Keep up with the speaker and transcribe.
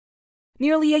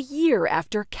Nearly a year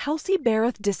after Kelsey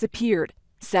Barrett disappeared,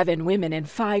 7 women and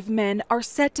 5 men are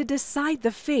set to decide the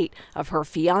fate of her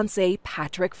fiancé,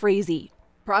 Patrick Frazee.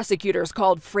 Prosecutors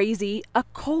called Frazee a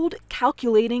cold,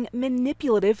 calculating,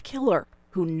 manipulative killer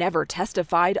who never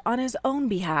testified on his own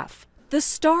behalf. The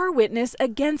star witness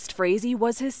against Frazee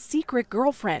was his secret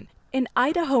girlfriend, an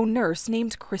Idaho nurse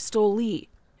named Crystal Lee.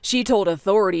 She told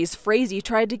authorities Frazee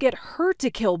tried to get her to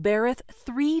kill Barrett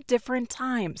 3 different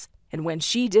times, and when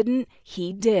she didn't,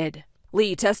 he did.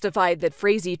 Lee testified that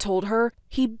Frazee told her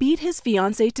he beat his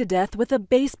fiancée to death with a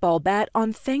baseball bat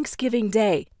on Thanksgiving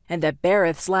Day, and that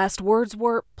Barrett's last words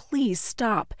were, "Please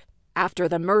stop." After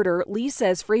the murder, Lee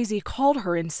says Frazee called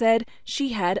her and said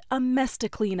she had a mess to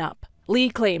clean up. Lee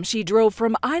claims she drove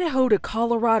from Idaho to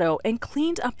Colorado and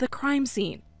cleaned up the crime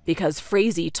scene because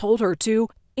Frazee told her to,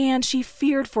 and she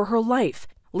feared for her life.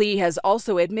 Lee has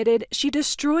also admitted she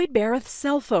destroyed Barrett's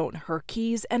cell phone, her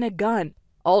keys, and a gun,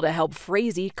 all to help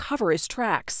Frazee cover his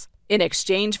tracks. In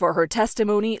exchange for her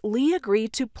testimony, Lee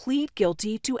agreed to plead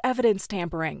guilty to evidence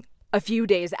tampering. A few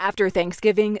days after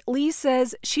Thanksgiving, Lee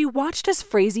says she watched as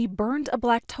Frazee burned a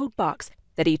black tote box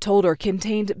that he told her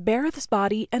contained Barrett's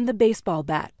body and the baseball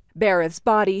bat. Barrett's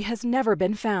body has never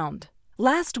been found.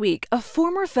 Last week, a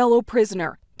former fellow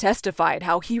prisoner testified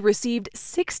how he received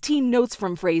 16 notes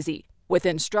from Frazee with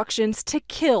instructions to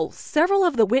kill several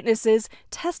of the witnesses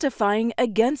testifying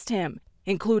against him,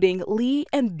 including Lee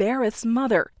and Barrett's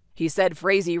mother. He said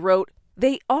Frazee wrote,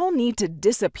 "They all need to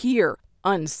disappear,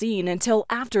 unseen until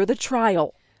after the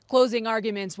trial." Closing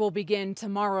arguments will begin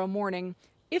tomorrow morning.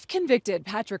 If convicted,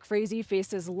 Patrick Frazee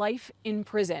faces life in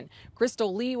prison.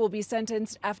 Crystal Lee will be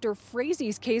sentenced after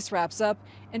Frazee's case wraps up,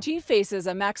 and she faces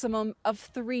a maximum of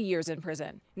 3 years in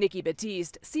prison. Nikki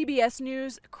Batiste, CBS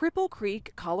News, Cripple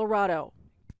Creek, Colorado.